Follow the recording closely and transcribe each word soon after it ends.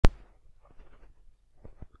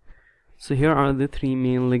So here are the three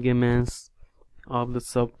main ligaments of the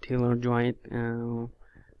subtalar joint,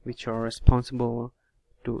 which are responsible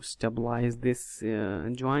to stabilize this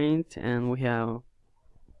joint. And we have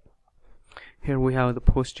the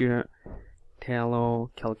posterior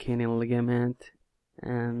talocalcaneal ligament,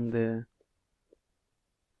 and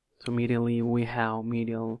so medially we have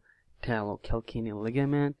medial talocalcaneal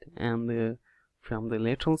ligament, and from the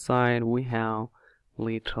lateral side we have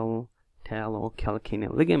lateral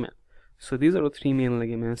talocalcaneal ligament. So these are the three main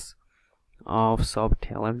ligaments of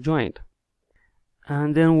subtalar joint.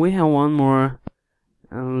 And then we have one more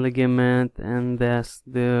ligament, and that's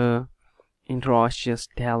the interosseous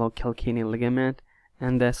talocalcaneal ligament,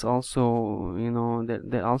 and that's also,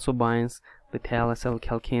 that also binds the talus and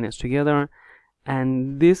calcaneus together.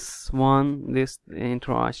 And this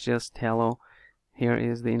interosseous here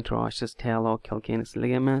is the interosseous talocalcaneus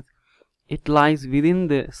ligament. It lies within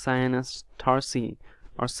the sinus tarsi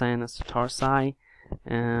or sinus tarsi.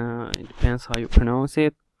 It depends how you pronounce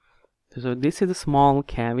it. So this is a small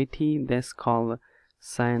cavity that's called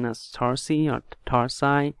sinus tarsi or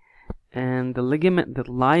tarsi, and the ligament that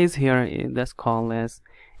lies here that's called as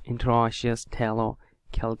interosseous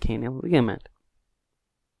talocalcaneal ligament.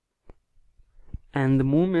 And the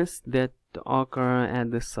movements that occur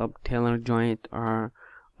at the subtalar joint are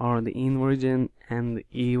the inversion and the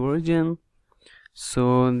eversion.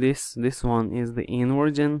 So this one is the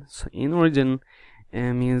inversion. So inversion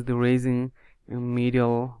means the raising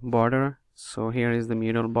medial border. So here is the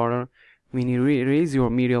medial border. When you raise your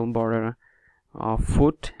medial border of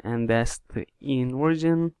foot, and that's the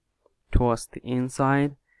inversion towards the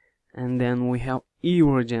inside. And then we have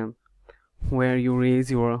eversion, where you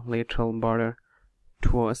raise your lateral border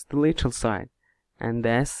towards the lateral side, and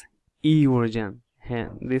that's eversion.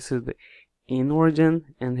 And this is the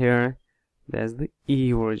inversion, and here that's the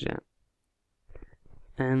eversion.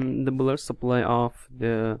 And the blood supply of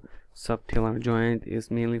the subtalar joint is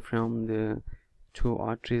mainly from the two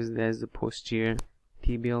arteries, that's the posterior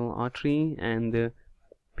tibial artery and the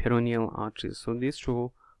peroneal arteries. So these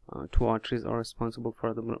two arteries are responsible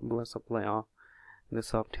for the blood supply of the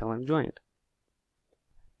subtalar joint.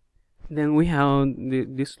 Then we have the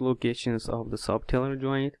dislocations of the subtalar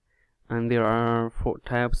joint, and there are four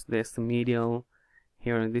types. There's the medial.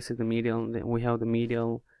 Here, this is the medial. Then we have the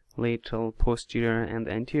medial, lateral, posterior, and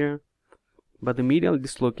anterior. But the medial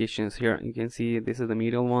dislocations here, you can see this is the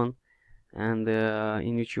medial one, and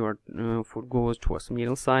in which your foot goes towards the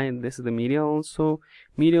medial side. This is the medial. So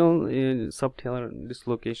medial subtalar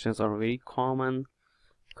dislocations are very common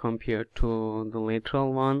compared to the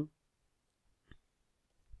lateral one,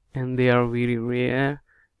 and they are very rare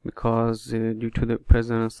because due to the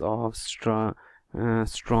presence of strong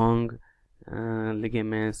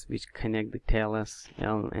ligaments which connect the talus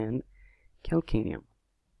and calcaneum.